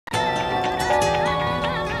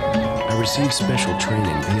received special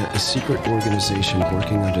training via a secret organization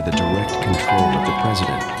working under the direct control of the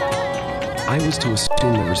president. I was to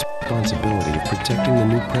assume the responsibility of protecting the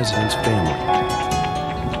new president's family.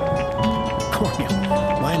 Coño,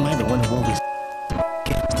 why am I the one who always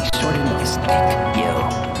gets shorting my stick? You,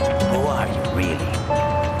 who are you really?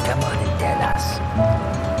 Come on and tell us.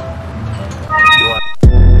 You are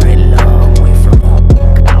a very long way from home,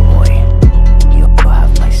 cowboy. You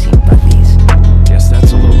have my sympathies. Guess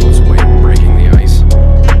that's a local's way of breaking the ice.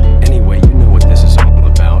 Anyway, you know what this is all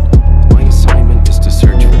about. My assignment is to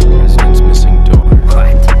search for the president's missing daughter.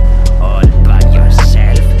 What? All by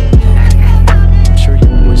yourself? I'm sure you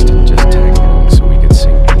boys didn't just tag along so we could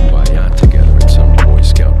sing Kumbaya together at some Boy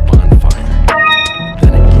Scout bonfire.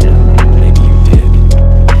 Then again, maybe you did.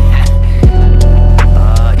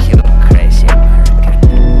 Oh, you crazy American.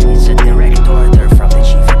 It's a direct order from the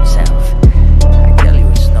chief himself. I tell you,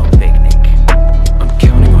 it's no picnic. I'm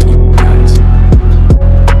counting on you guys.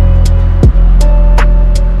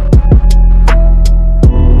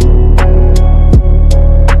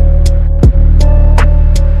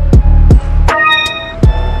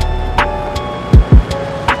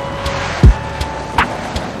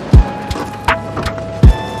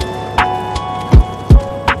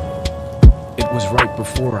 It was right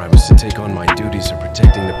before I was to take on my duties of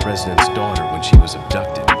protecting the president's daughter when she was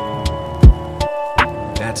abducted.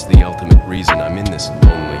 That's the ultimate reason I'm in this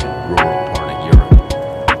lonely and rural part of Europe.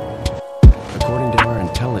 According to our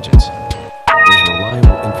intelligence, there's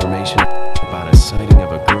reliable information about a sighting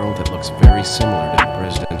of a girl that looks very similar to the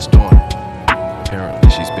president's daughter. Apparently,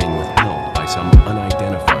 she's being withheld by some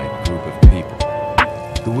unidentified group of people.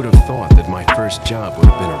 Who would have thought that my first job would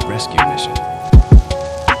have been a rescue mission?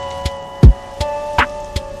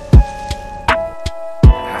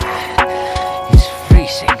 It's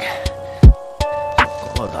freezing.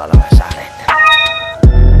 Cold all of a sudden.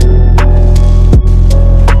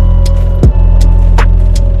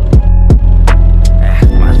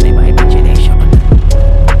 Must be my imagination.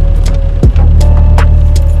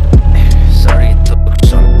 Sorry it took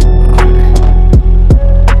so long.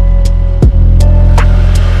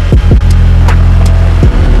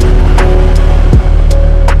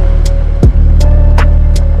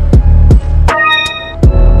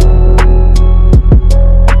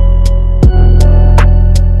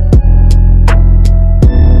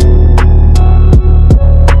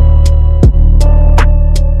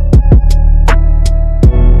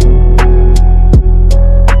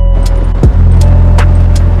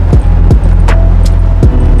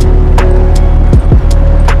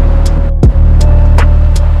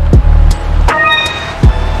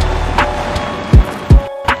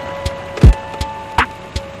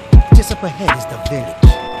 Just up ahead is the village.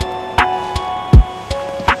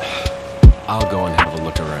 I'll go and have a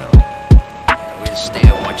look around. We'll stay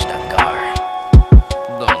and watch that car.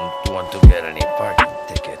 Don't want to get any parking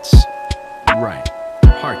tickets. Right.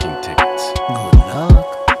 Parking tickets. Good luck.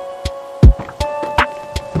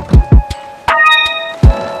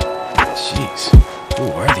 Jeez. Who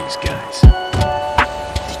are these guys?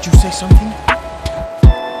 Did you say something?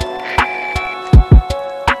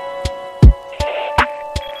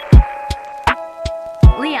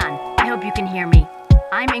 Leon, I hope you can hear me.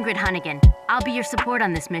 I'm Ingrid Hunnigan. I'll be your support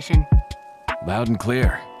on this mission. Loud and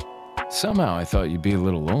clear. Somehow I thought you'd be a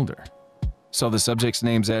little older. So the subject's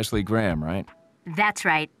name's Ashley Graham, right? That's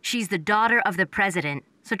right. She's the daughter of the president.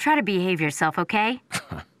 So try to behave yourself, okay?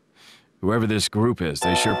 Whoever this group is,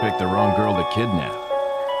 they sure picked the wrong girl to kidnap.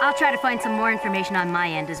 I'll try to find some more information on my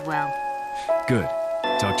end as well. Good.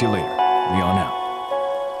 Talk to you later. Leon out.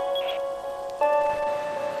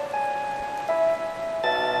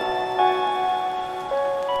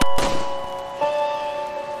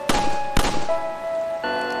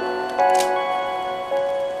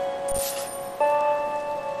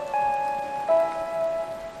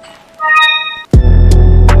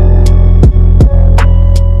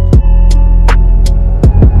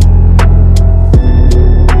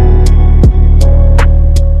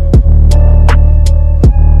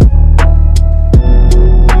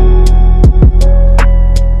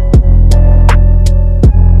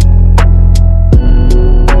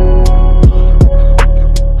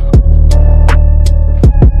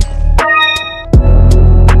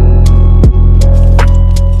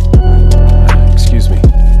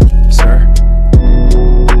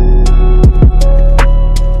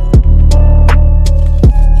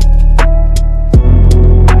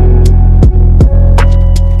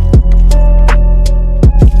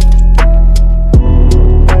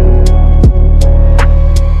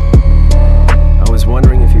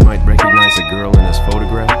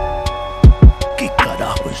 ¿Qué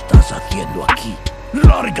carajo estás haciendo aquí?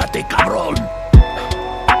 Lárgate, cabrón!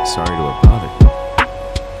 Sorry to have bothered you.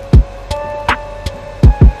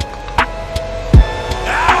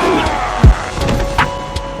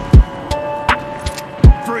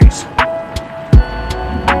 Freeze!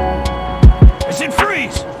 I said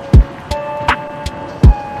freeze!